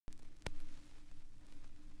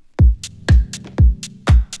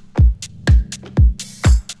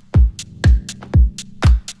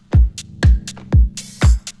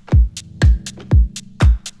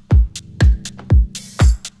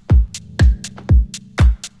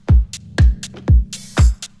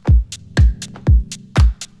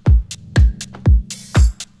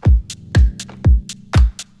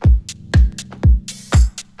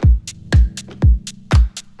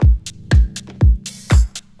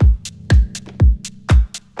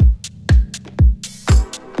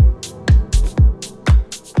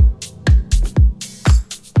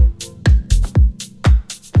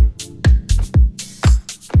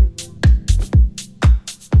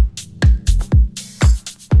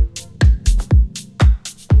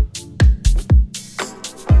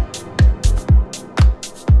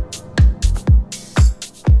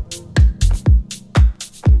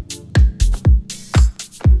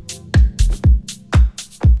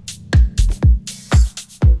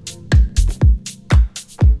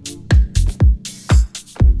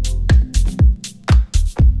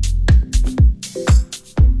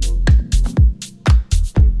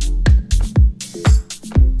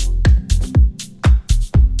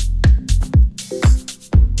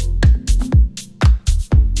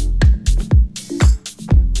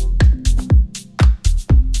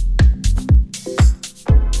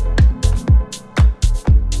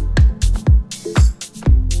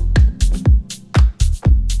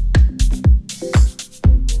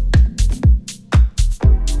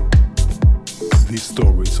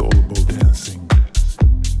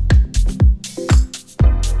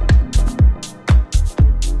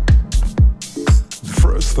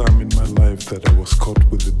first time in my life that I was caught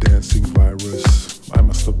with the dancing virus. I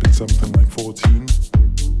must have been something like 14.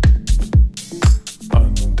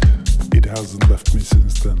 And it hasn't left me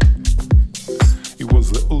since then. It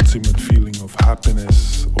was the ultimate feeling of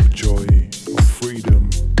happiness, of joy, of freedom,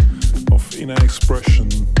 of inner expression.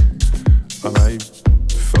 And I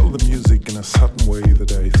felt the music in a certain way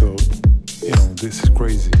that I thought, this is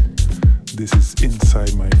crazy. This is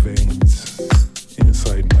inside my veins,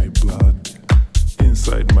 inside my blood,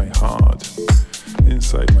 inside my heart,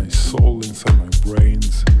 inside my soul, inside my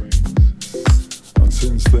brains. And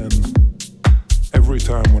since then, every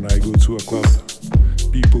time when I go to a club,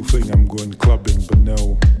 people think I'm going clubbing, but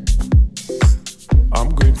no. I'm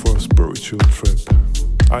going for a spiritual trip.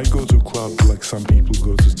 I go to club like some people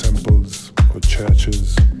go to temples or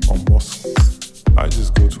churches or mosques. I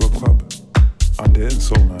just go to a club and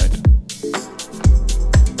dance all night.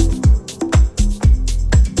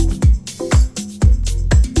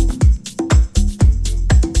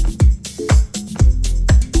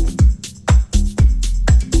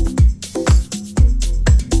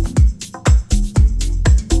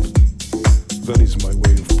 That is my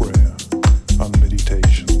way of prayer and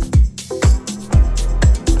meditation.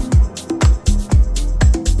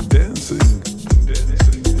 Dancing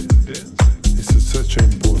is such an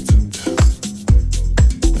important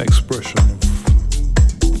expression of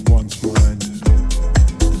one's mind,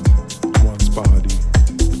 one's body.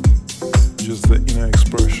 Just the inner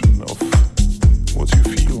expression of what you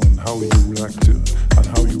feel and how you react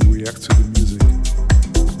to the music.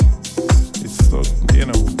 It's not,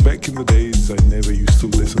 back in the days I never used to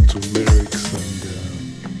listen to lyrics and,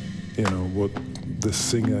 what the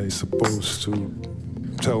singer is supposed to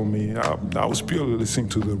tell me. I was purely listening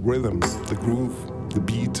to the rhythm, the groove, the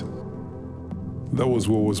beat. That was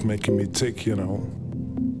what was making me tick, And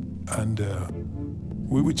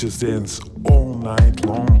we would just dance all night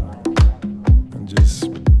long and just,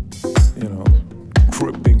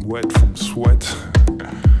 dripping wet from sweat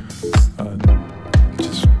and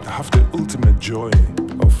just have the ultimate joy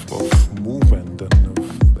of movement and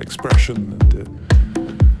of expression. And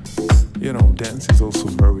dance is also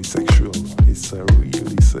very sexual. It's a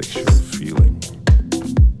really sexual feeling.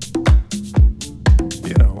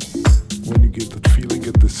 When you get that feeling,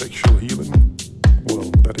 get the sexual healing,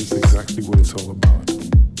 well, that is exactly what it's all about.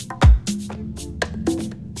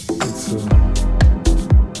 It's a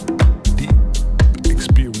deep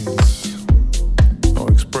experience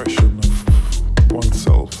or expression of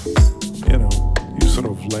oneself. You sort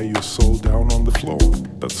of lay your soul down on the floor.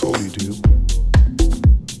 That's all you do.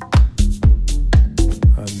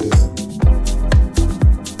 And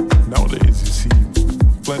nowadays you see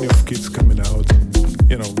plenty of kids coming out and,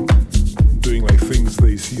 doing like things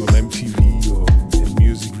they see on MTV or in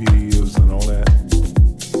music videos and all that.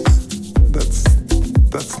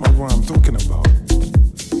 That's not what I'm talking about.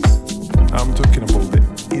 I'm talking about the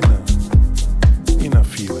inner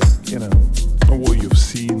feeling, not what you've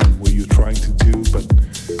seen and what you're trying to do, but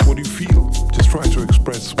what you feel. Just try to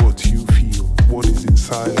express what you feel, what is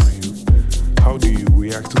inside of you. How do you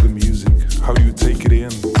react to the music? How do you take it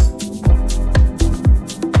in?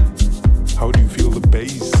 How do you feel the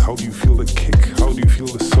bass? How do you feel the kick? How do you feel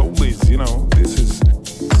the soul is? This is...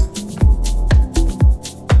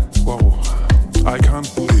 Wow, I can't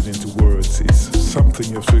put it into words. It's something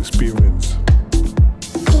you have to experience.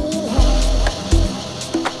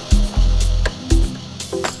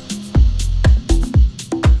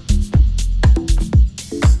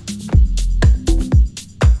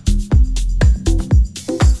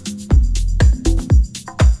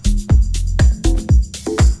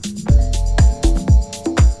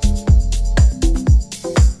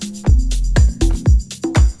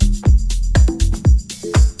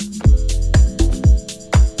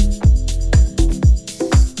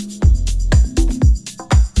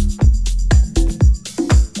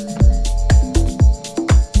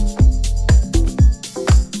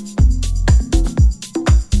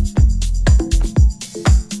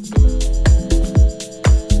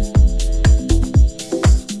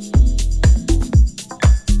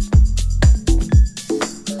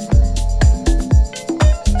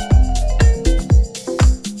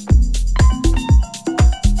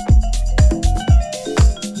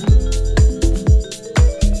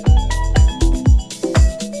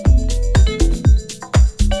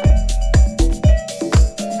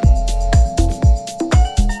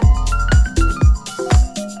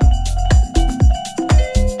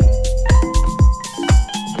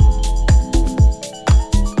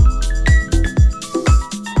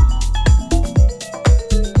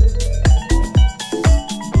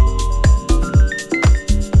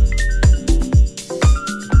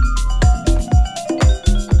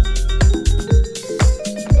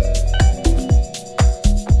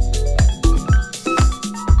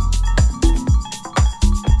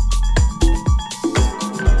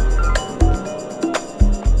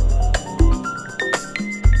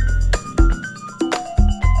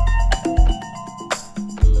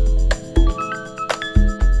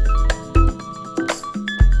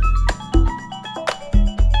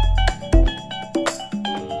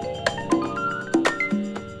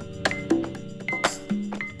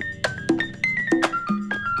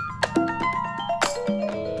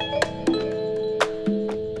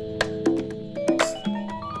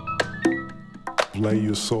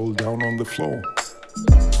 your soul down on the floor.